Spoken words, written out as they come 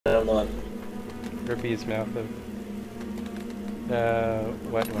Rippy's mouth of...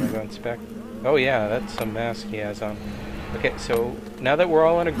 what? Wanna go inspect? Oh yeah, that's some mask he has on. Okay, so now that we're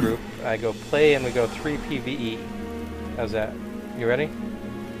all in a group, I go play and we go 3 PvE. How's that? You ready?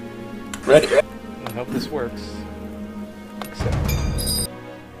 Ready. I hope this works. Accept.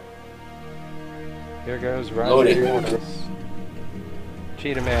 Here goes Riot Shield and Rippy.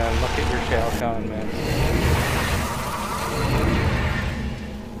 Cheetah man, look at your Shao Kahn, man.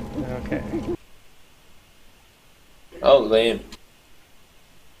 Okay. Oh, lame.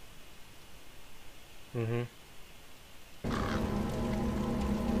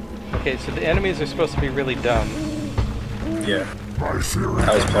 Okay, so the enemies are supposed to be really dumb. Yeah. I was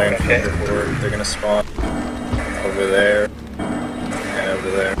playing before. They're gonna spawn over there and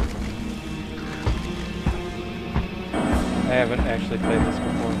over there. I haven't actually played this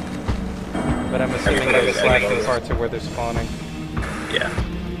before. But I'm assuming that the slashing parts are where they're spawning. Yeah.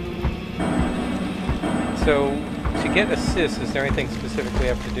 So, to get assists, is there anything specific we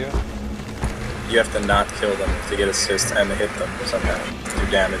have to do? You have to not kill them to get assists and hit them somehow. Do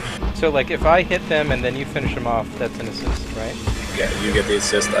damage. So, like, if I hit them and then you finish them off, that's an assist, right? Yeah, you get the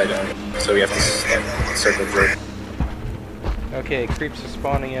assist, I don't. So we have to circle jerk. Okay, creeps are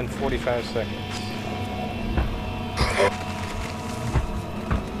spawning in 45 seconds.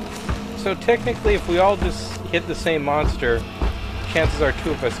 So technically, if we all just hit the same monster, chances are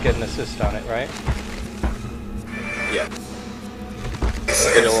 2 of us get an assist on it, right? Yeah.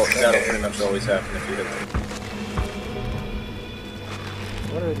 That'll pretty much always happen if you hit them.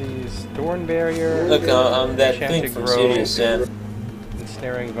 What are these? Thorn barrier. Look, that thing from Serious Sam.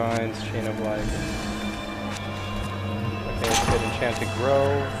 Ensnaring vines, chain of life. Okay, let's get enchanted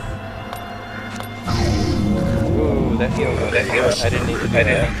grove. Ooh, that heals us. I didn't need to do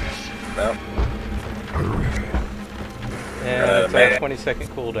that. No. And it's a 20-second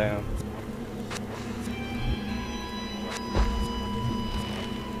cooldown.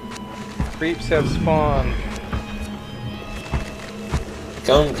 Creeps have spawned.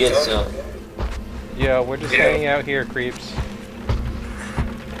 Come get some. Yeah, we're just hanging out here, creeps.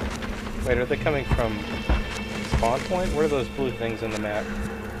 Wait, are they coming from spawn point? What are those blue things in the map?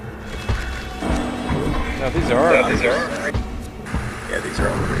 No, these are our creeps. Yeah, these are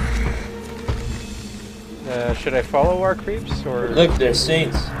all creeps. Should I follow our creeps, or...? Look, they're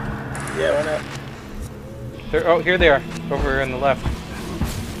saints. Yeah, why not? Oh, here they are, over on the left.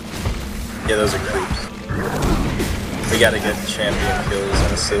 Yeah, those are creeps. We gotta get champion kills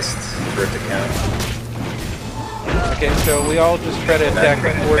and assists for it to count. Okay, so we all just try to attack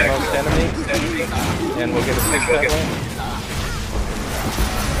toward most enemies, and we'll get assists that way?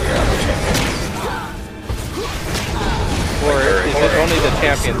 Yeah, the champions. Or is it only the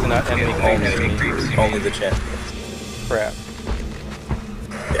champions and not enemy creeps? Only the champions. Crap.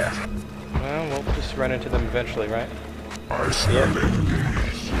 Yeah. Well, we'll just run into them eventually, right? Yeah.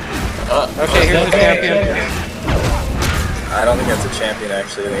 Okay, here's the champion. I don't think that's a champion,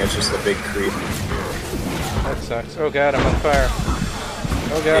 actually. I think it's just a big creep. That sucks. Oh god, I'm on fire.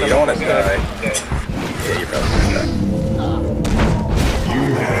 Oh god, you don't want to die. Yeah, you're probably gonna die.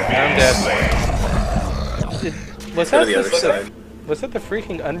 I'm dead. Was that the other side. Was that the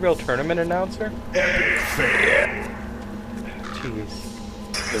freaking Unreal Tournament announcer? Yeah. Jeez.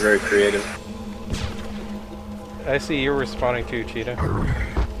 They're very creative. I see you're responding too, Cheetah.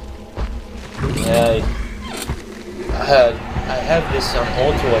 Yeah, I have this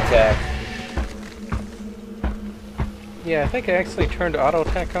auto attack. Yeah, I think I actually turned auto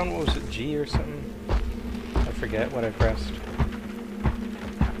attack on. What was it, G or something? I forget what I pressed.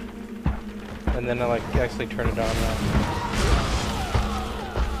 And then I actually turn it on now.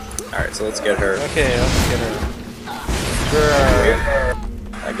 Alright, so let's get her. Okay, let's get her.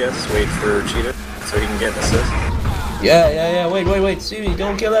 I guess wait for Cheetah so he can get an assist. Yeah, wait, Stevie,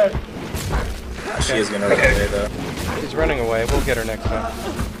 don't kill her! She is gonna run away though. She's running away, we'll get her next time.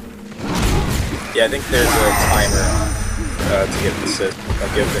 Yeah, I think there's a timer to get an assist.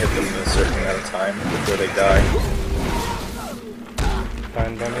 Like you have to hit them in a certain amount of time before they die.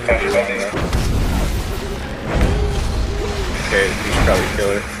 Fine, dummy. Okay, you should probably kill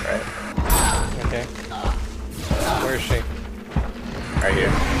her, right? Okay. Where is she? Right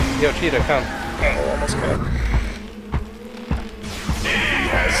here. Yo, Cheetah, come. Oh, almost got it.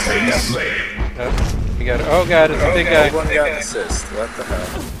 Oh, you got it. Oh god, it's a big guy. No one got an assist. What the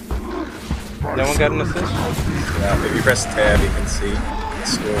hell? No one got an assist? No, if you press tab, you can see the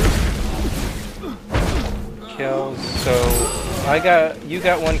scores. Kills. So you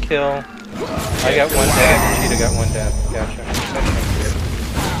got 1 kill. I got 1 death. Cheetah got 1 death. Gotcha.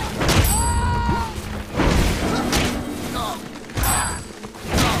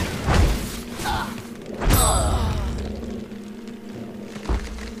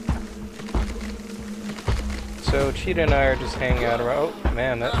 So Cheetah and I are just hanging out around. Oh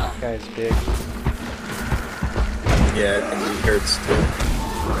man, that guy's big. Yeah, I think he hurts too.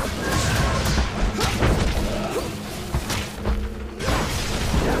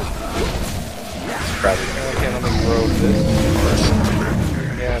 It's probably gonna Okay, let me grow this.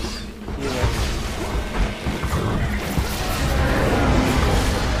 Yes, healing.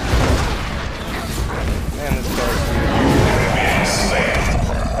 Man, this guy's huge.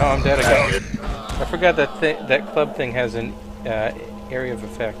 Oh, I'm dead again. I forgot that that club thing has an area of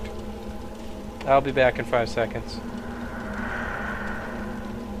effect. I'll be back in 5 seconds.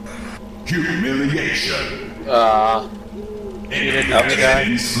 Humiliation. Cheetah, did you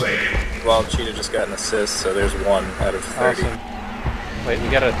die? Well, Cheetah just got an assist, so there's 1 out of 30. Awesome. Wait, we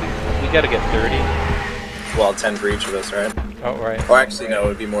gotta get 30. Well, 10 for each of us, right? Oh, right. Or actually, no, it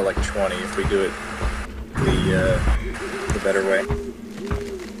would be more like 20 if we do it the better way.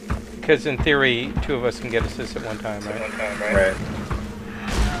 Because in theory, 2 of us can get assists at one time, right? Right.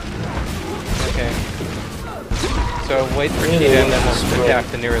 Okay. So wait for Cheetah and then we'll attack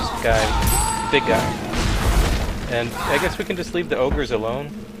the nearest guy, big guy. And I guess we can just leave the ogres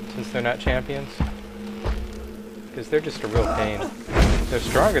alone, since they're not champions. Because they're just a real pain. They're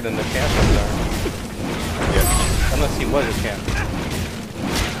stronger than the champions are. Yeah. Unless he was a champion.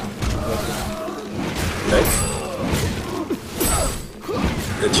 Nice.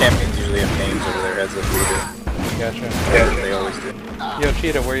 The champions usually have names over their heads like we do. Gotcha. Yeah, they always do. Yo,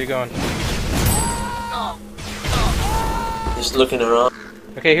 Cheetah, where are you going? Just looking around.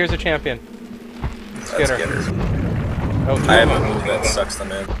 Okay, here's a champion. Let's get her. Oh, I have a move that sucks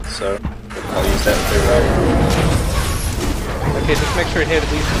them in, so I'll use that if they're Okay, just make sure to hit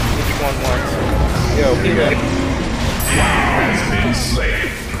at least each one once. Yo, Cheetah.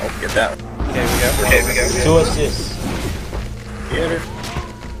 I'll get that one. Okay, we go. 2 assists. Get her.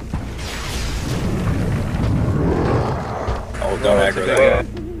 Oh, don't aggro that guy.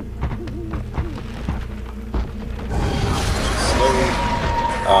 She's slow.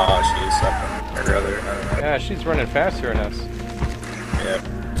 Oh, she's something. Or rather, I don't know. Yeah, she's running faster than us. Yeah. I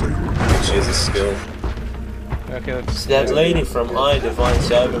think she has a skill. Okay, let's... It's that lady from I, Divine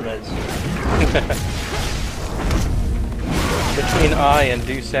Cybermen. Between I and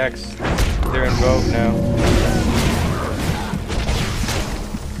Deus Ex, they're in vogue now.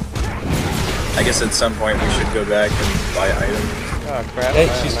 I guess at some point we should go back and buy items. Oh crap. Hey,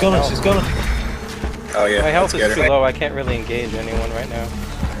 she's coming, health. she's coming. Oh yeah, My health let's is get too her. low, I can't really engage anyone right now.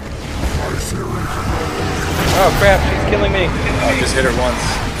 Oh crap, she's killing me! Oh, just hit her once.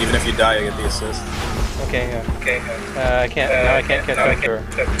 Even if you die, you get the assist. Okay, yeah. I can't catch up to her.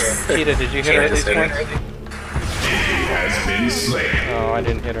 Cheetah, did you hit her at least once? Oh, I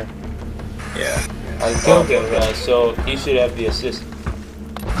didn't hit her. Yeah. I killed her, so he should have the assist.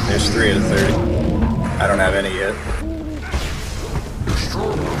 There's 3 out of 30. I don't have any yet.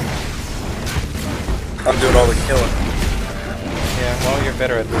 I'm doing all the killing. Yeah, well, you're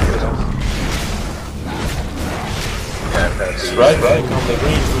better at this than us. Yeah, I've had the... Right, on the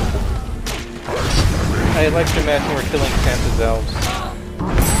green. I like to imagine we're killing Santa's elves.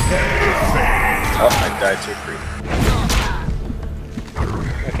 Oh, I died too free.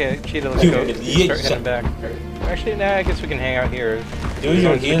 Okay, Cheetah, let's go. Start heading back. Actually, nah, I guess we can hang out here. Do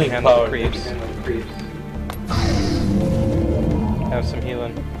your healing power. Creeps. Have some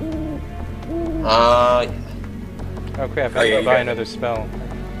healing. Ah, Oh crap, I Oh, need yeah, to buy you another spell.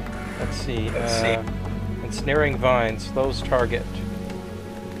 Let's see. Ensnaring Vine, slows target.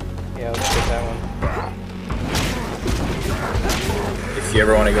 Yeah, let's get that one. If you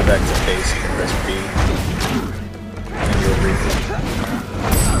ever want to go back to base, you can press B. And you'll refill.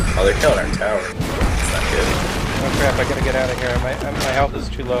 Oh, they're killing our tower. That's not good. Oh crap, I gotta get out of here. My health is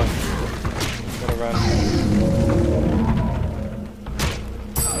too low. Gotta run.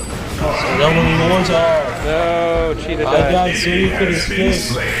 no one knows all. No, Cheetah I died. got so you could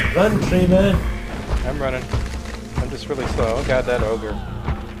escape. Run, tree man. I'm running. I'm just really slow. Oh god, that ogre.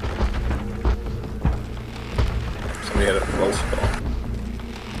 Somebody had a close call.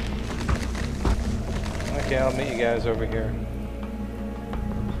 Okay, I'll meet you guys over here.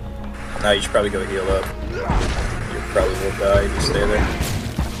 Now you should probably go heal up. You probably will die if you stay there.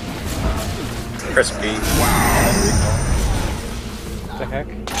 Press B. And recall. What the heck?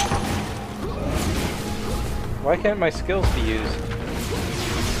 Why can't my skills be used?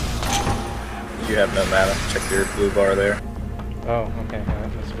 You have no mana. Check your blue bar there. Oh, okay. Yeah,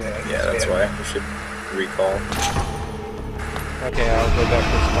 that must be it. Yeah, that's why. You should recall. Okay, I'll go back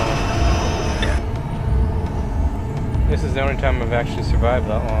to spawn. Yeah. This is the only time I've actually survived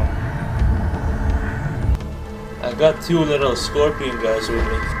that long. I got 2 little scorpion guys with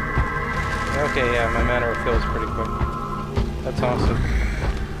me. Okay, yeah, my mana refills pretty quick. That's awesome.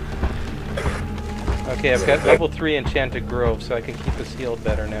 Okay, I've got level 3 Enchanted Grove, so I can keep us healed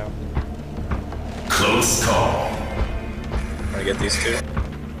better now. Close call. Wanna get these two?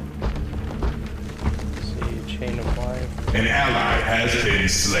 Let's see, Chain of Life. An ally has been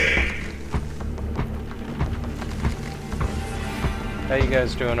slain. How you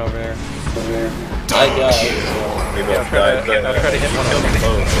guys doing over there? I got it. We Yeah, both died, but I'll try to hit one of them.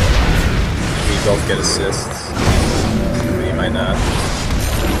 both. We both get assists. We might not.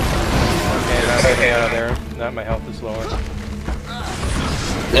 Okay, now get me out of there. Now my health is lower.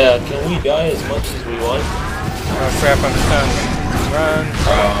 Yeah, can we die as much as we want? Oh crap, I'm stunned. Run!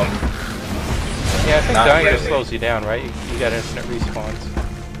 Yeah, I think Not dying really. just slows you down, right? You got infinite respawns.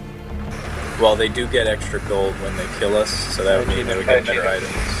 Well, they do get extra gold when they kill us, so that would mean they would get better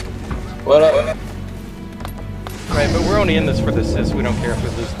items. What up? Right, but we're only in this for the assist. We don't care if we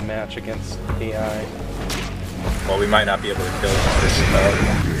lose the match against AI. Well, we might not be able to kill them first about.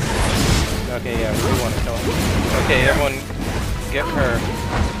 Okay, yeah, we want to kill him. Okay, everyone, get her.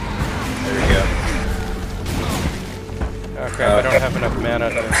 There we go. Oh crap, I don't have enough mana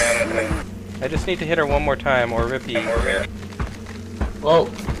to... I just need to hit her one more time, or Rippy. Yeah. Whoa.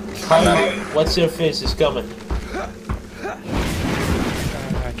 What's their face is coming?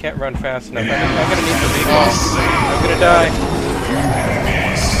 I can't run fast enough. I'm gonna need the recall. I'm gonna die.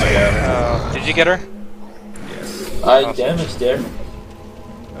 Did you get her? Yes. I damaged there.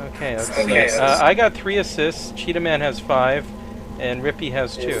 Okay, let's see. I got 3 assists, Cheetah Man has 5, and Rippy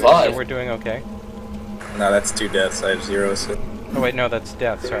has 2, so 5? we're doing okay. No, that's 2 deaths. I have 0 assists. Oh wait, no, that's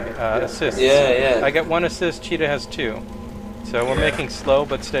death, sorry. Assists. Yeah. I got 1 assist, Cheetah has 2. So we're making slow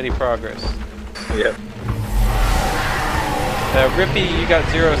but steady progress. Yep. Rippy, you got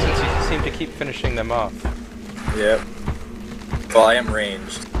 0 since you seem to keep finishing them off. Yep. Well, I am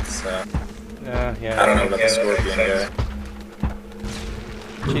ranged, so Yeah. I don't know about the Scorpion guy.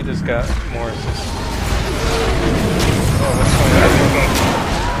 Cheetah's got more assists. Oh, what's going on?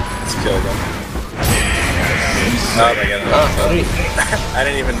 Let's kill them. Oh, I got it. I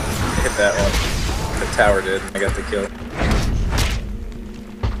didn't even hit that one. The tower did. I got the kill.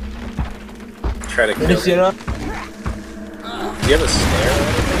 Try to kill Finish it him. up. Do you have a snare?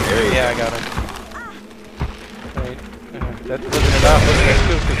 There you Yeah, I got him. Wait, that wasn't enough. Let's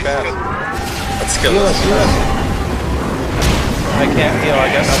go too fast. go. Let's kill this. I can't heal. I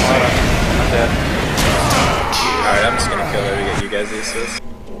got no mana. I'm dead. Alright, I'm just gonna kill her to get you guys the assist.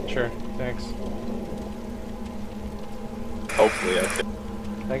 Sure, thanks. Hopefully I can.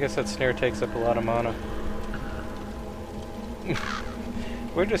 I guess that snare takes up a lot of mana.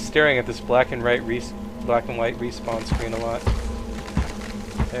 We're just staring at this black and white respawn screen a lot.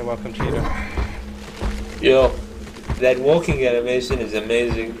 Hey, welcome, Cheetah. Yo, that walking animation is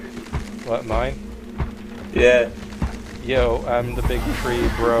amazing. What, mine? Yeah. Yo, I'm the big tree,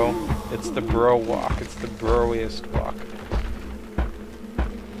 bro. It's the bro walk. It's the broiest walk.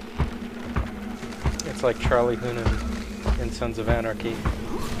 It's like Charlie Hunnam in Sons of Anarchy,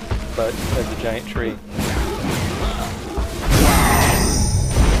 but as a giant tree.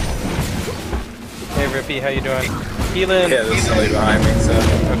 Hey Rippy, how you doing? Healing! Yeah, there's somebody behind me, so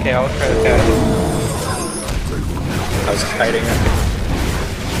Okay, I'll try to catch him. I was kiting her.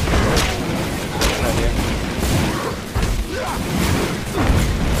 Good idea.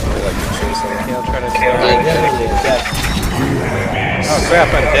 I like to chase her. Okay, I'll try to I Oh crap,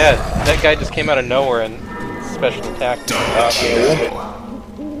 I'm dead. That guy just came out of nowhere and special attacked me.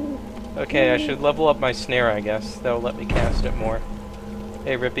 Okay, I should level up my snare, I guess. That'll let me cast it more.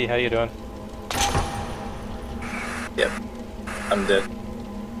 Hey Rippy, how you doing? Yep. I'm dead.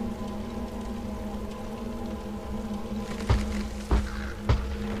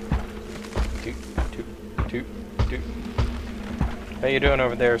 Toot. How you doing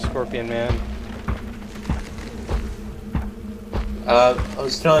over there, Scorpion Man? I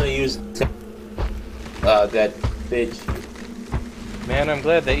was trying to use that bitch. Man, I'm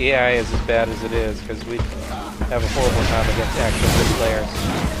glad the AI is as bad as it is, because we have a horrible time against actual good players.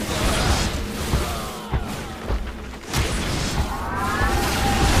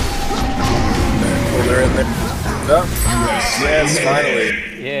 Oh, they're in there. Oh, yes, finally.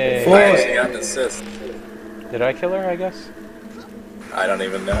 Yay. I actually got an assist. Did I kill her, I guess? I don't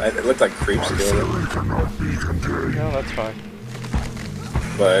even know. It looked like creeps killed her. No, that's fine.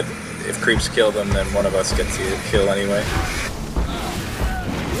 But if creeps kill them, then one of us gets the kill anyway.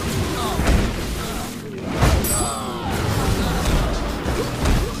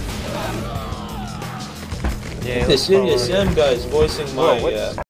 Yeah, The Serious Sam guy is voicing my